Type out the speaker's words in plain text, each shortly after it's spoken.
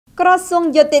ក្រសួង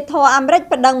យុតិធធអាមេរិក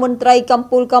ប្តឹងមន្ត្រីកម្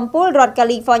ពុជារដ្ឋកា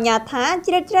លីហ្វ័រញ៉ាថា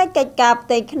ជ្រៀតជ្រែកកិច្ចការផ្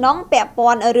ទៃក្នុងពាក់ព័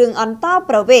ន្ធរឿងអន្តោ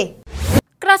ប្រវេសន៍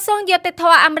ក្រសួងយុតិធធ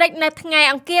អាមេរិកនៅថ្ងៃ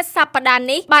អង្គារសប្តាហ៍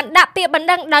នេះបានដាក់ពាក្យបណ្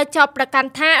ដឹងដោយចោទប្រកា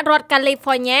ន់ថារដ្ឋកាលីហ្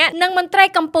វ័រញ៉ានិងមន្ត្រី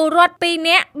កម្ពុជារដ្ឋ2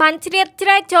នាក់បានជ្រៀតជ្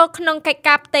រែកចូលក្នុងកិច្ច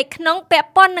ការផ្ទៃក្នុងពាក់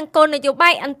ព័ន្ធនឹងគោលនយោបា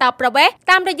យអន្តោប្រវេសន៍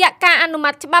តាមរយៈការអនុម័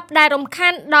តច្បាប់ដែលរំខា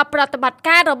នដល់ប្រតិបត្តិ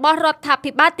ការរបស់រដ្ឋា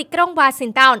ភិបាលទីក្រុងវ៉ាស៊ី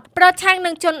នតោនប្រឆាំងនឹ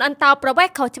ងជនអន្តោប្រវេស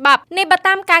ន៍ខុសច្បាប់នេះបើ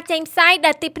តាមការចេញផ្សាយ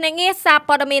ដោយទីភ្នាក់ងារសារ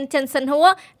ព័ត៌មានចិនសិនហួរ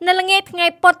នៅល្ងាចថ្ងៃ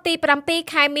ពុធទី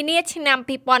7 ខែមីនាឆ្នាំ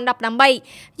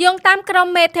2018យោងតាមក្រុម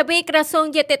មេធាវីក្រសួង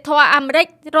យុតិធធអាមេរិក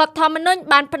រដ្ឋធម្មនុញ្ញ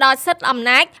បានផ្ដល់សិទ្ធិអំ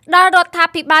ណាចដល់រដ្ឋា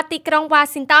ភិបាលទីក្រុងវ៉ា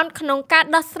ស៊ីនតោនក្នុងការ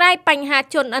ដោះស្រាយបញ្ហា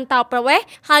ជនអន្តោប្រវេសន៍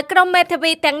ហើយក្រុមមេធា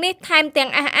វីទាំងនេះថែមទាំង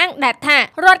អះអាងដែរថារ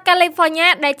ដ្ឋកាលីហ្វ័រញ៉ា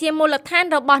ដែលជាមូលដ្ឋាន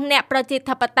របស់អ្នកប្រជា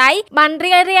ធិបតេយ្យបាន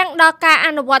រារាំងដល់ការអ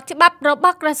នុវត្តច្បាប់រប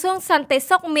ស់ក្រសួងសន្តិ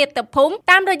សុខមាតុភូមិ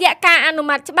តាមរយៈការអនុ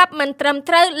ម័តច្បាប់មិនត្រឹម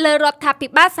ត្រូវលើរដ្ឋាភិ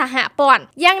បាលសហព័ន្ធ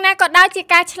យ៉ាងណាក៏ដោយជា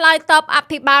ការឆ្លើយតបអ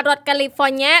ភិបាលរដ្ឋកាលីហ្វ័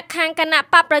រញ៉ាខាងគណៈ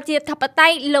បកប្រជាធិបតេ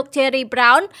យ្យលោក Jerry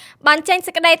Brown បានចេញ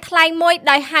សេចក្តីថ្លែងមួយ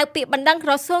ដោយហៅពាក្យបណ្ដឹងក្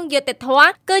រសួងយុតិធធ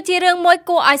គឺជារឿងមួយ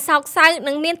គួរឲ្យសោកសៅ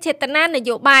និងមានចេតនាន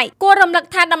យោបាយគួររំលឹក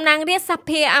ថាតំណាងរាស្ត្រស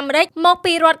ភាអាមេរិកមក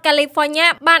ពីរដ្ឋកាលីហ្វ័រញ៉ា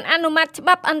បានអនុម័តច្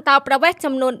បាប់អន្តោប្រវេសន៍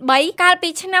ចំនួន3កាលពី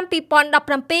ឆ្នាំ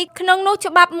2017ក្នុងនោះ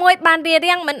ច្បាប់មួយបានរា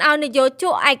រាំងមិនឲ្យនយោជ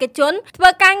កឯកជនធ្វើ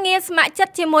ការងារស្ម័គ្រចិត្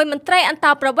តជាមួយមន្ត្រីអន្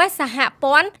តោប្រវេសន៍សហ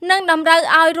ព័ន្ធនិងតម្រូវ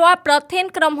ឲ្យរាល់ប្រធាន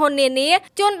ក្រុមហ៊ុននានា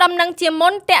ជូនដំណឹងជាមុ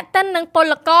នតាក់ទិននឹងព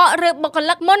លករឬបុគ្គ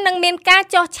លិកមុននឹងមានការ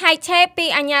ចុះឆាយឆេរពី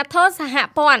អាជ្ញាធរសហ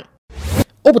ព័ន្ធ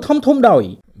ឧបត្ថម្ភធំដោយ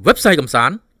website កំសា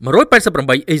ន្ត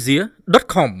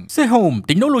 188asia.com Sehome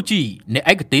Technology អ្នក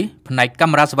ឯកទេសផ្នែកកា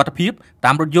មេរ៉ាសុវត្ថិភាព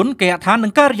តាមរថយន្តគេហដ្ឋាននិ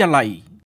ងការិយាល័យ